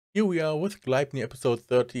Here we are with Gleipnir episode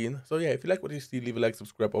 13. So yeah, if you like what you see, leave a like,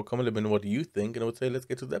 subscribe, or comment, let me know what you think, and I would say let's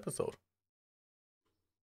get to the episode.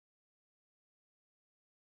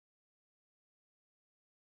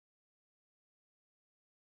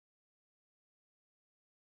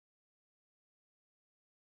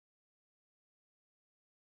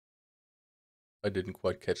 I didn't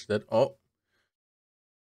quite catch that. Oh,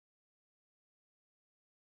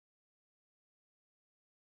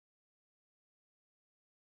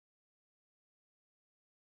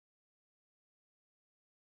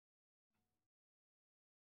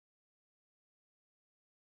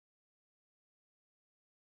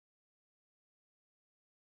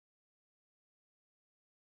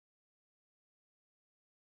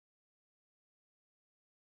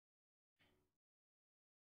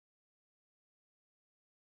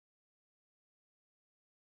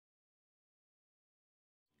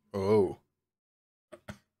 oh.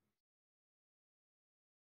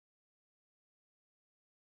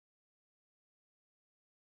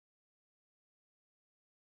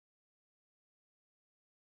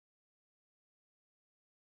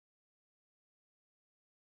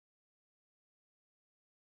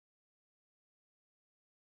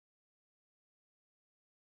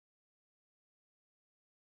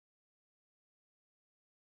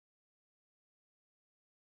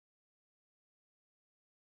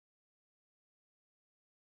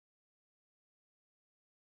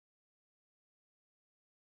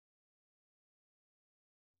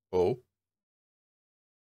 Oh.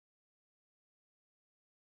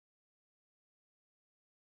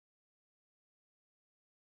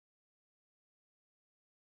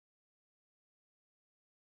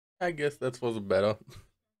 I guess that was better.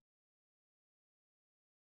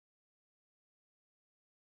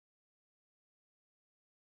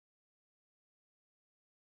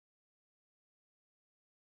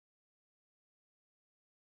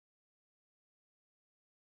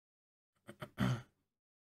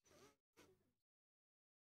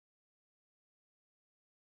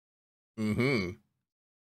 Mm-hmm.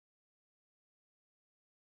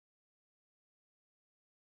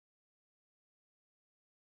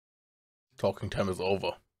 Talking time is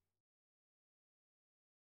over.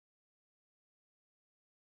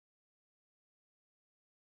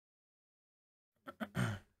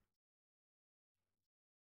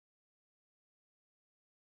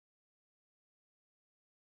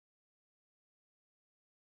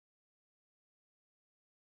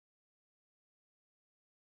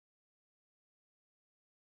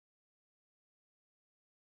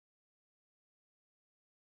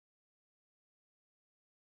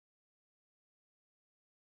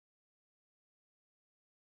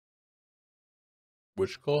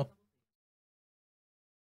 Which call?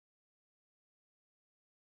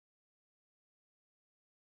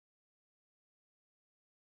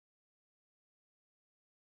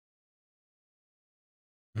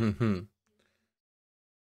 Mm-hmm.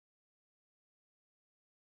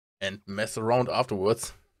 And mess around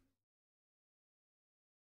afterwards.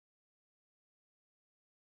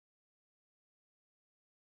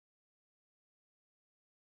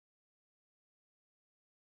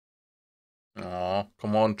 Oh,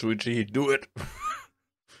 come on, Chuichi, do it.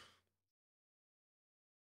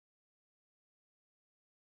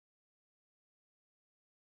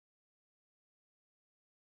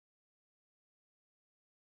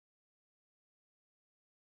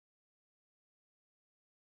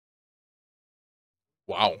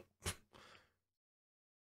 Wow.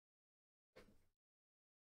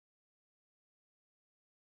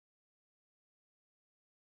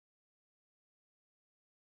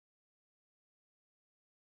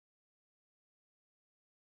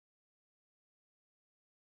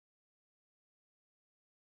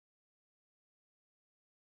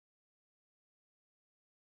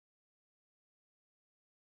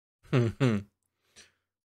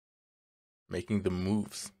 Making the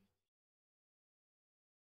moves.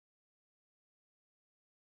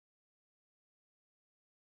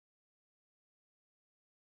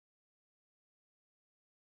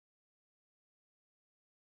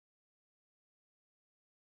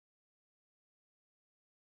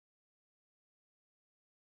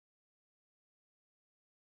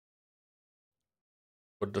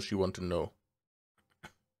 What does she want to know?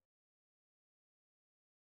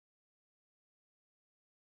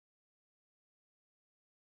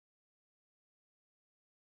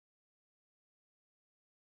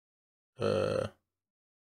 Uh,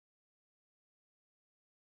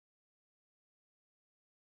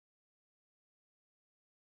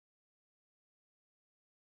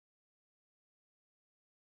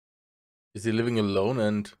 is he living alone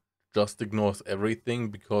and just ignores everything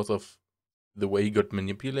because of the way he got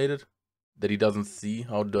manipulated, that he doesn't see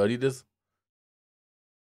how dirty it is.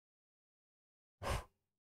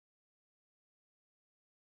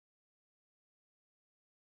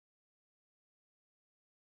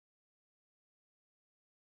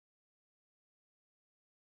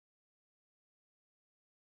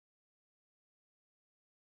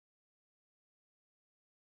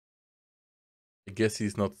 I guess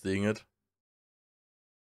he's not seeing it.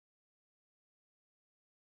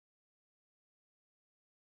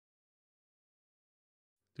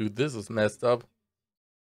 Dude, this is messed up.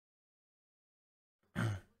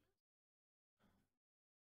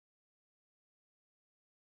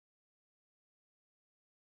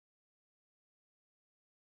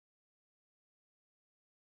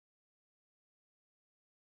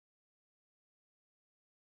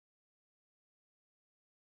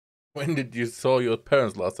 When did you saw your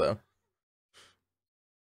parents last time?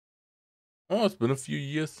 Oh, it's been a few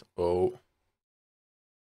years. Oh.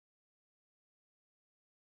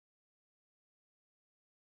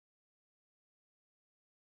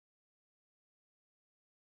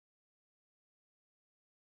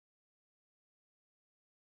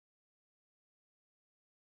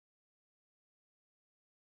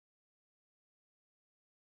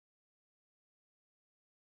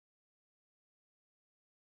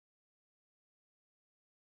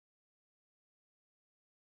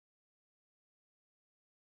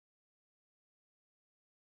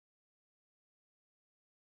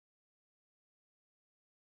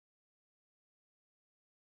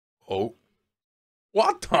 Oh.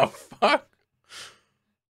 What the fuck?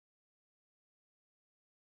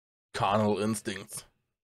 Carnal instincts.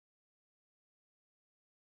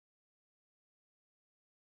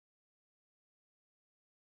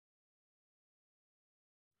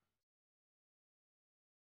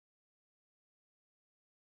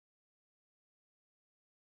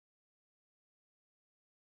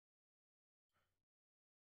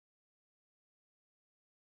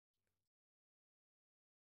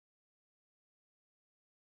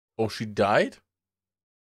 Oh, she died?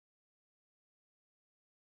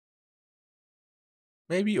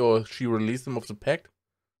 Maybe? Or she released him of the pact?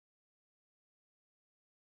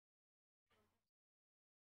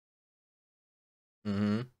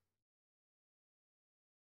 Mm-hmm.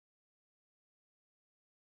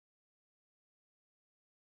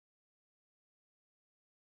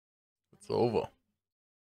 It's over.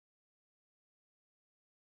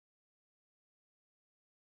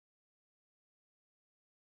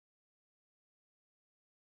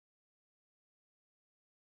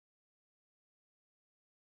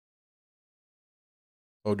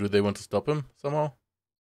 Oh, do they want to stop him somehow?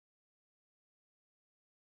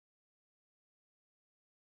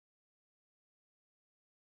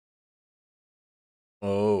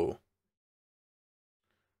 Oh.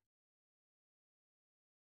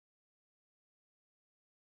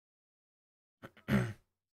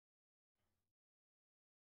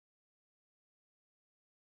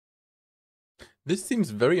 This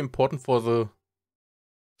seems very important for the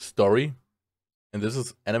story. And this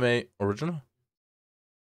is anime original?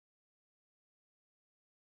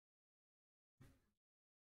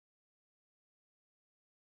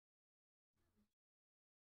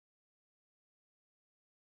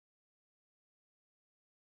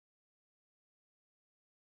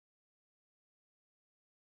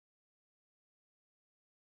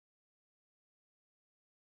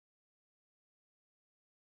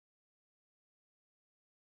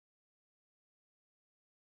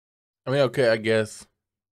 I mean, okay, I guess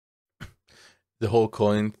the whole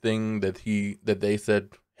coin thing that they said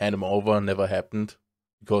hand him over never happened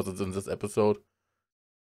because it's in this episode.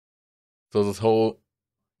 So this whole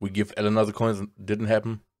we give Eleanor the coins didn't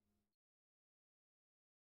happen,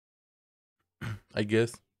 I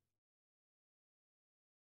guess.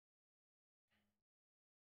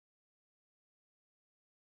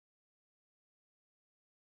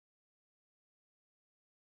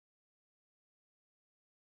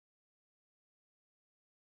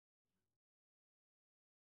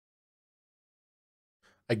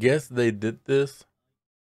 I guess they did this.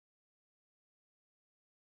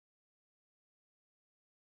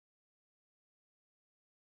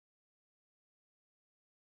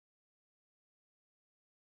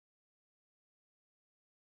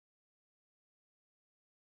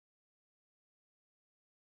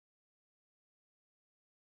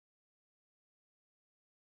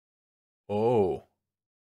 Oh,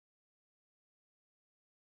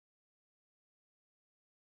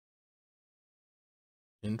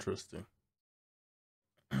 interesting.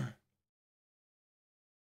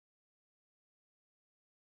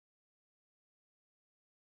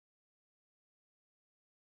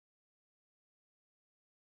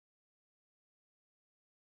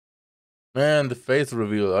 Man, the face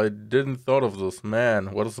reveal. I didn't thought of this.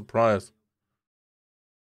 Man, what a surprise.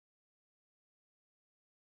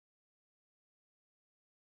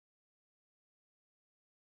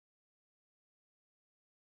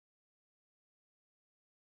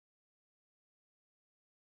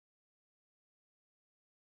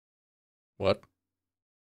 What?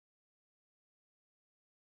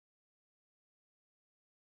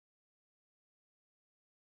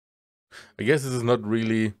 I guess this is not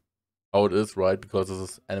really how it is, right? Because this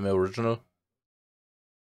is anime original.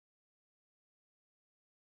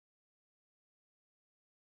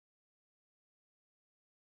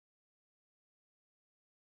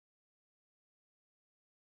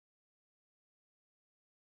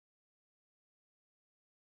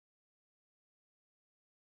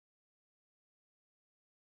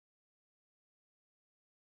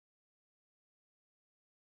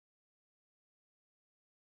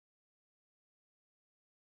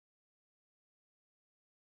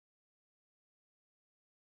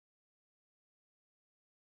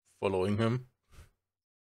 Following him.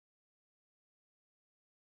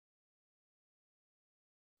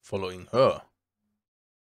 Following her.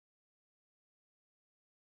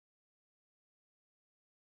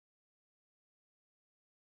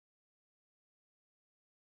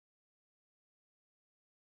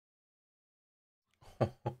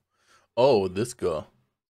 Oh, this girl.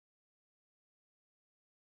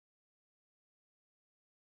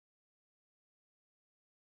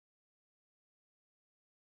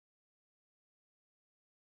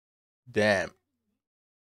 Damn.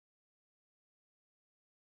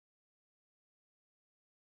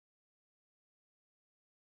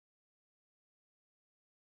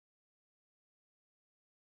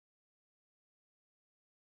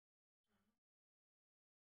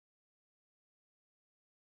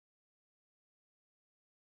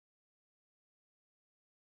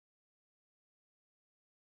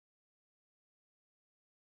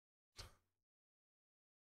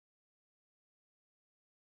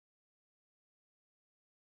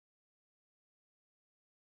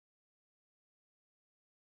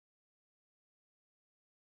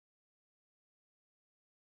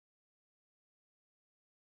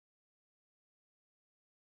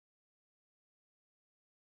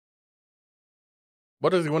 What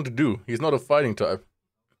does he want to do? He's not a fighting type.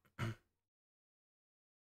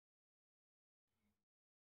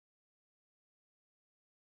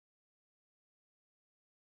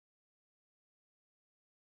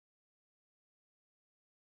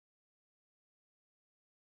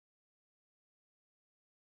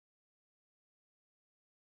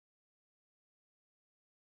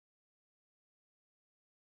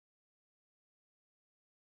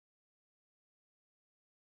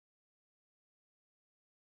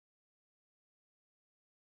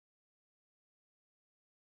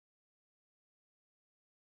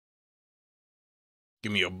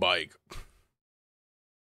 Give me a bike.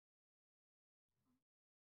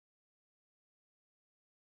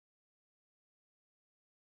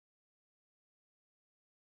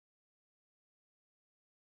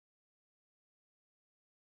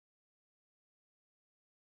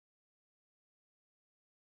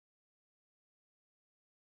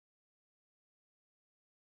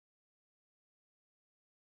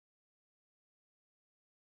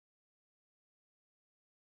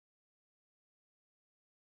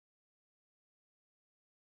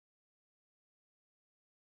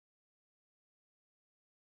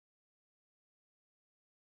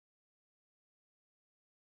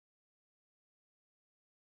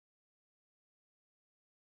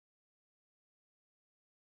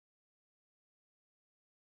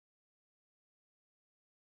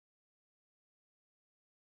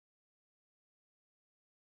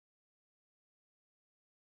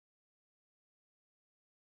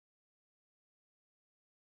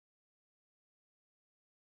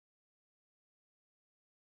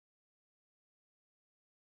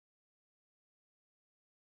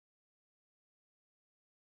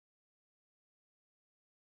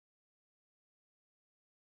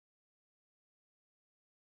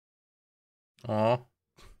 Aw.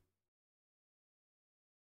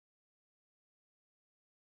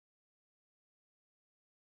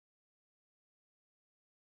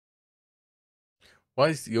 Why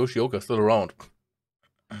is Yoshioka still around?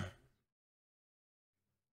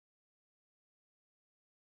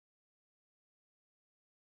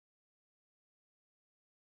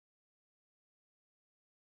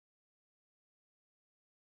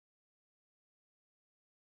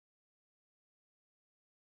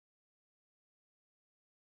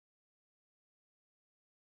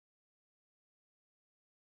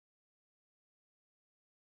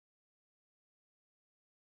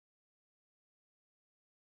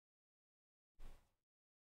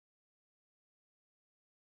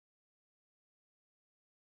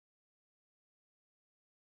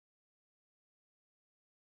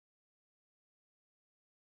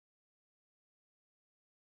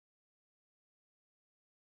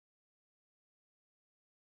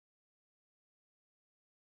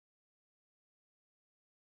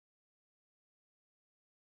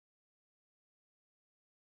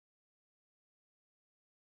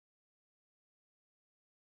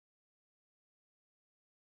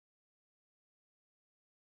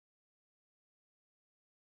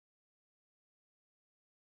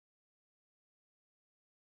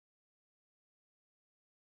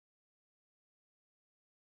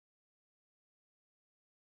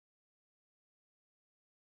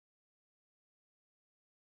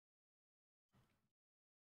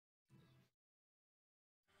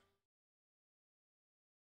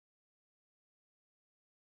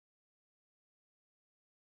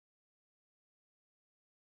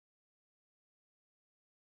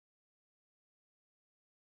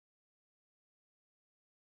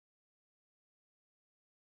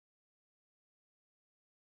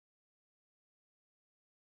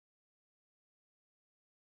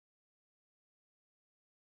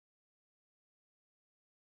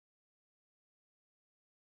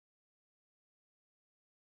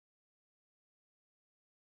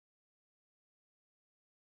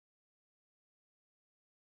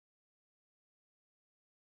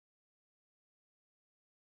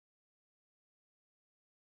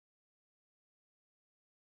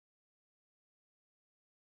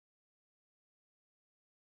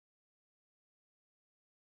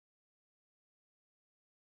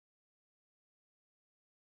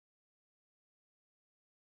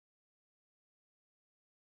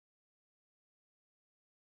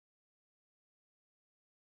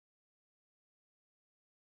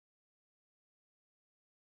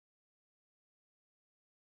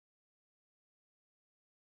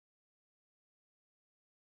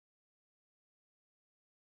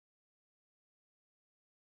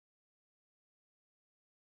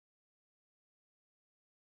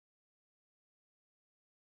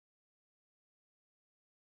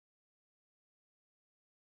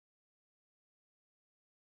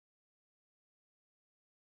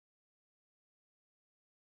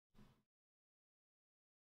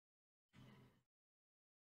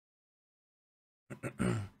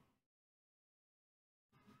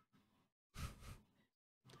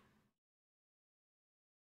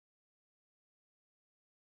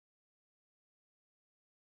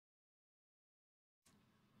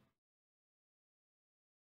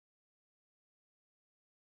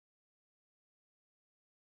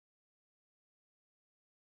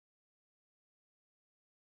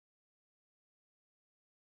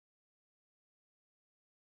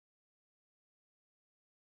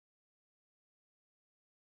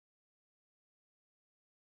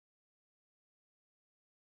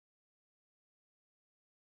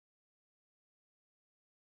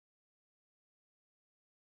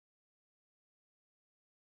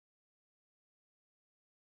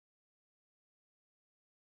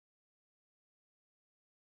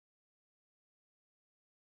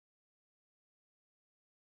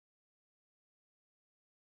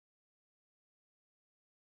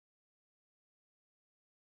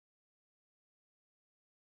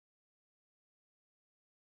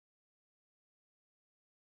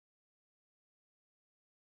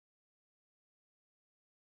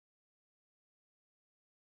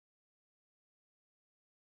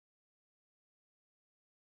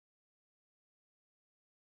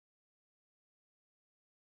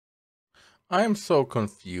 I'm so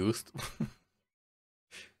confused.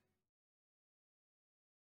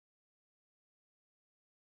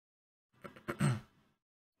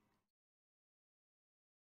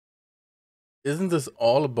 Isn't this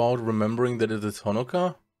all about remembering that it is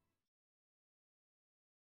Hanukkah?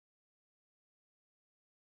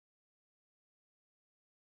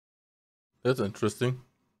 That's interesting.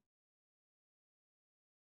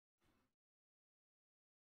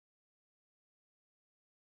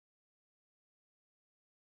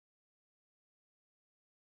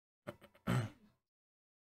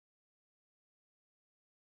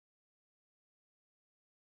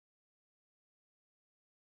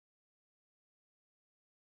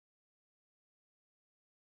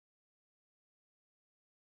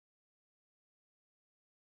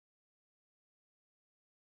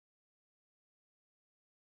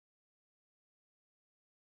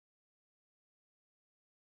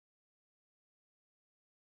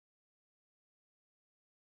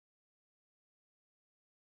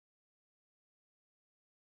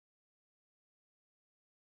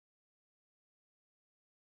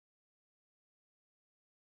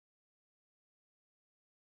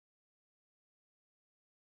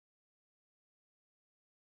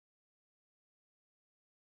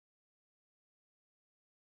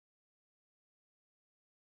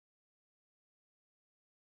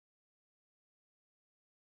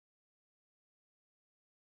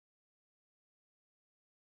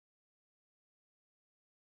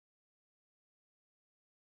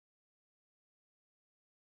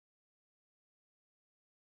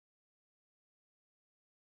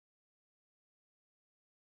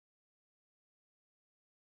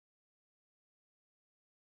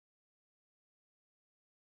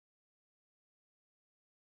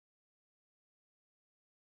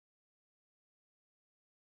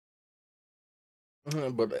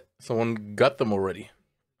 But someone got them already.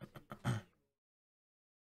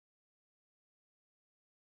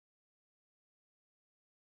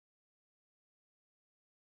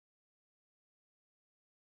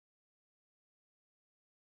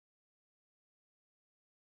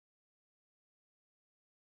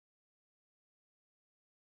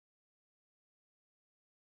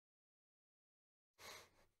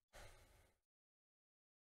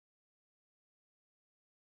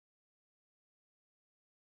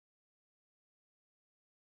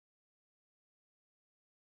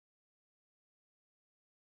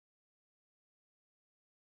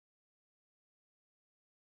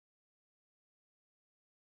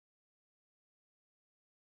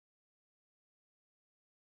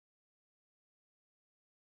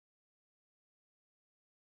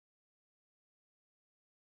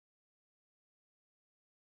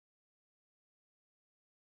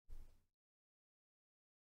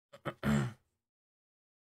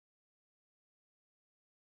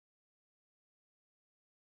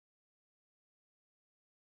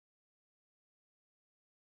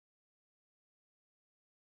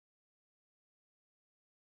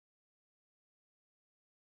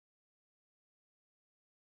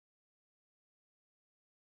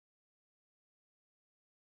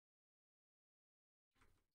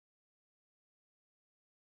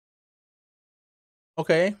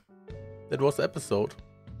 Okay, that was the episode.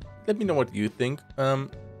 Let me know what you think.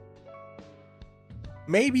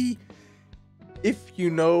 Maybe if you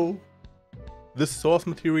know the source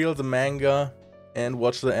material, the manga, and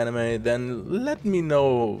watch the anime, then let me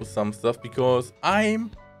know some stuff because I'm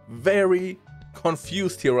very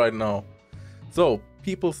confused here right now. So,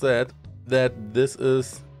 people said that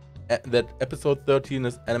that episode 13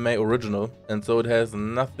 is anime original, and so it has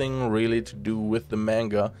nothing really to do with the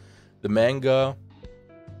manga. The manga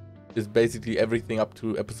is basically everything up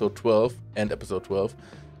to episode 12 and episode 12.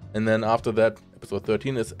 And then after that, episode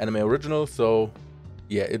 13 is anime original, so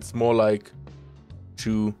yeah, it's more like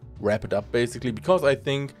to wrap it up basically, because I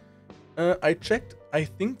think I checked, I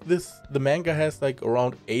think the manga has like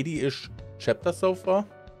around 80-ish chapters so far.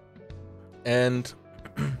 And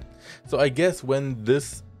so I guess when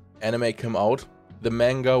this anime came out, the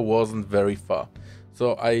manga wasn't very far.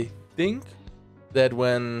 So I think that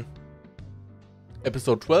when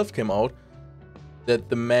episode 12 came out, that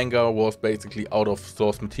the manga was basically out of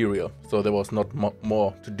source material, so there was not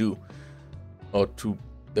more to do,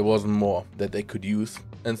 there wasn't more that they could use,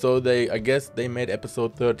 and so I guess they made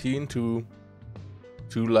episode 13 to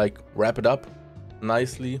like wrap it up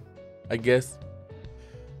nicely, I guess,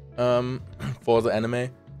 for the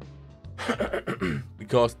anime,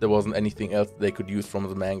 because there wasn't anything else they could use from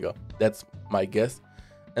the manga. That's my guess,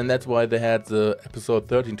 and that's why they had the episode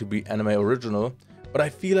 13 to be anime original. But I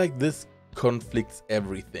feel like this conflicts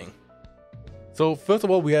everything. So first of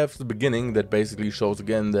all, we have the beginning that basically shows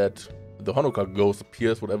again that the Honoka ghost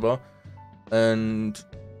appears, whatever, and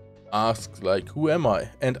asks like, who am I?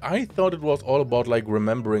 And I thought it was all about like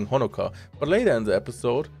remembering Honoka, but later in the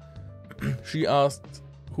episode she asks,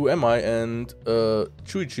 who am I? And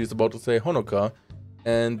Chuichi is about to say Honoka,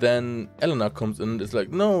 and then Elena comes in and is like,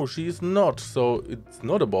 no, she's not. So it's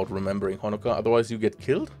not about remembering Honoka, otherwise you get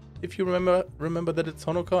killed if you remember that it's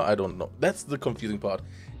Honoka. I don't know, that's the confusing part.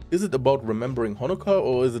 Is it about remembering Honoka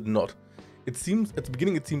or is it not? It seems at the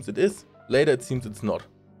beginning it seems it is, later it seems it's not,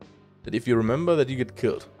 that if you remember that you get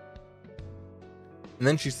killed. And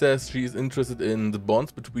then she says she's interested in the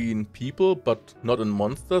bonds between people but not in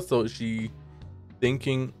monsters. So is she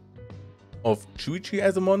thinking of Chuichi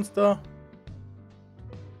as a monster?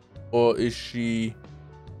 Or is she...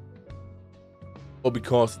 or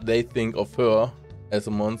because they think of her as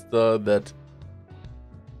a monster that...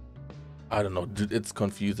 I don't know, it's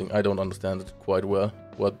confusing. I don't understand it quite well,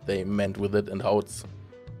 what they meant with it and how it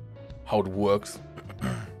works.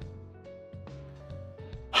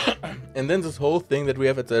 And then this whole thing that we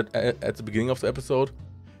have at the beginning of the episode,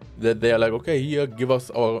 that they are like, okay, here, give us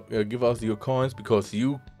your coins because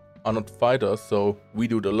you are not fighters, so we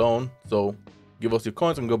do it alone. So give us your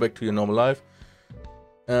coins and go back to your normal life.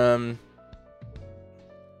 And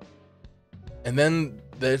then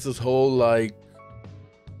there's this whole like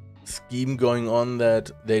scheme going on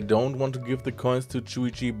that they don't want to give the coins to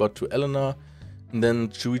Chuichi but to Elena. And then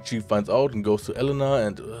Chuichi finds out and goes to Elena,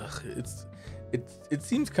 and it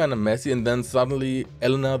seems kind of messy. And then suddenly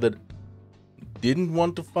Elena, that didn't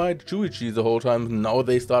want to fight Chuichi the whole time, now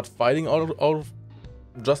they start fighting out of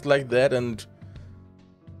just like that and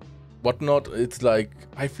whatnot. It's like,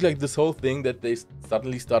 I feel like this whole thing that they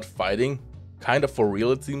suddenly start fighting kind of for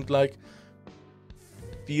real, it seemed like,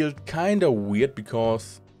 feel kind of weird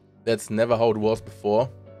because that's never how it was before.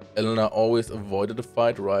 Elena always avoided a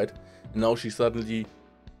fight, right? And now she suddenly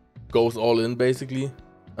goes all in basically.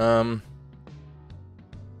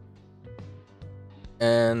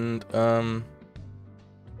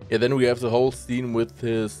 Yeah, then we have the whole scene with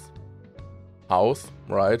his house,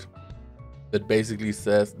 right? That basically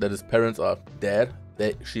says that his parents are dead.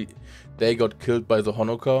 They got killed by the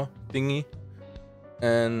Honoka thingy,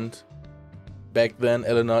 and back then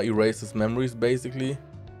Elena erased his memories basically,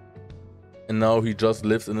 and now he just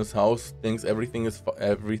lives in his house, thinks everything is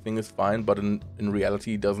fine, but in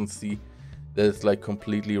reality he doesn't see that it's like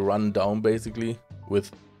completely run down basically,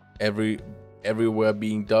 with everywhere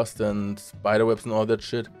being dust and spiderwebs and all that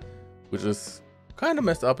shit, which is kind of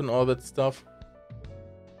messed up and all that stuff.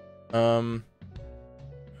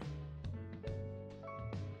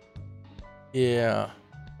 Yeah.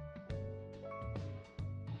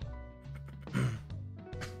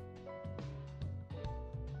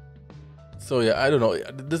 So yeah, I don't know,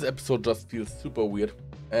 this episode just feels super weird,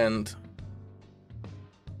 and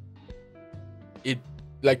it,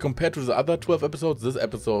 like, compared to the other 12 episodes, this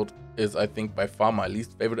episode is, I think, by far my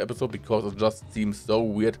least favorite episode, because it just seems so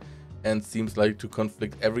weird and seems like to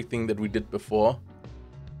conflict everything that we did before.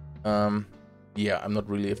 Yeah, I'm not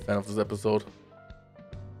really a fan of this episode.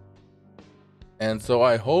 And so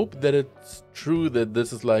I hope that it's true that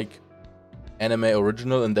this is like anime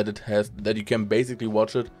original, and that you can basically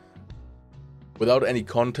watch it without any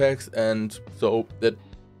context, and so that,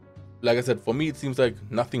 like I said, for me it seems like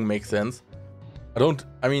nothing makes sense.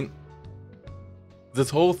 I mean, this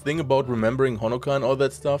whole thing about remembering Honoka and all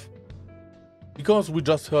that stuff, because we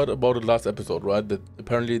just heard about it last episode, right? That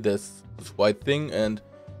apparently there's this white thing, and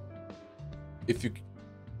if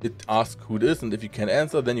it asks who it is, and if you can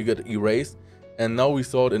answer, then you get erased. And now we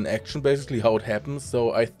saw it in action, basically how it happens.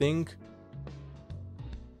 So I think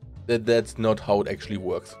that that's not how it actually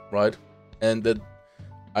works, right? And that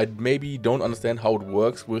I maybe don't understand how it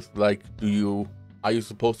works with, like, are you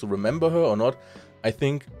supposed to remember her or not? I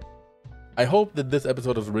hope that this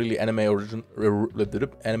episode is really anime original,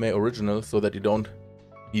 so that you don't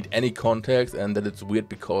need any context, and that it's weird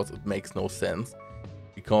because it makes no sense,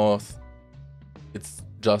 because it's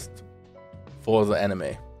just for the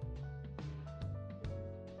anime.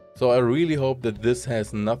 So I really hope that this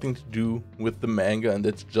has nothing to do with the manga, and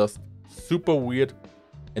it's just super weird,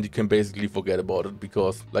 and you can basically forget about it,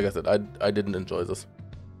 because, like I said, I didn't enjoy this.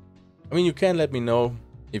 I mean, you can let me know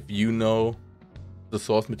if you know the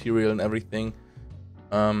source material and everything.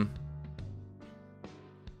 My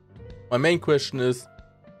main question is,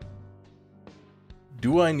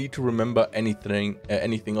 do I need to remember anything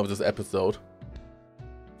of this episode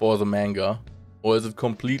for the manga, or is it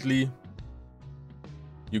completely,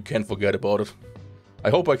 you can forget about it? I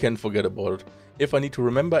hope I can forget about it. If I need to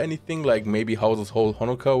remember anything, like maybe how this whole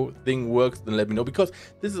Honoka thing works, then let me know, because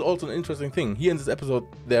this is also an interesting thing. Here in this episode,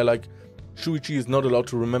 they're like, Shuichi is not allowed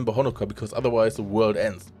to remember Honoka because otherwise the world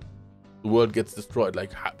ends. The world gets destroyed.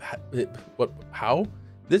 Like, what? How?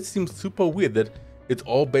 This seems super weird that it's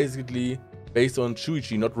all basically based on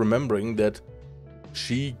Shuichi not remembering that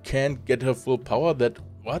she can't get her full power. That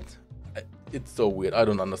what? It's so weird. I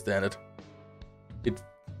don't understand it.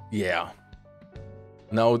 Yeah.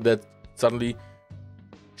 Now that suddenly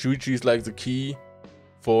Shuichi is like the key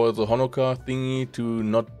for the Honoka thingy to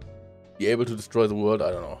not be able to destroy the world.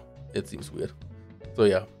 I don't know. It seems weird. So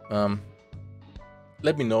yeah.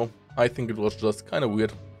 Let me know. I think it was just kind of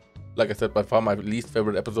weird. Like I said, by far my least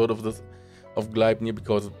favorite episode of Gleipnir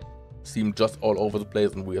because it seemed just all over the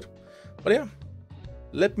place and weird. But yeah,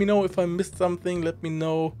 let me know if I missed something. Let me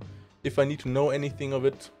know if I need to know anything of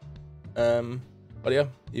it. But yeah,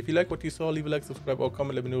 if you like what you saw, leave a like, subscribe, or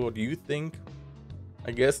comment. Let me know what you think,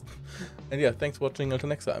 I guess. And yeah, thanks for watching. Until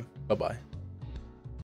next time. Bye bye.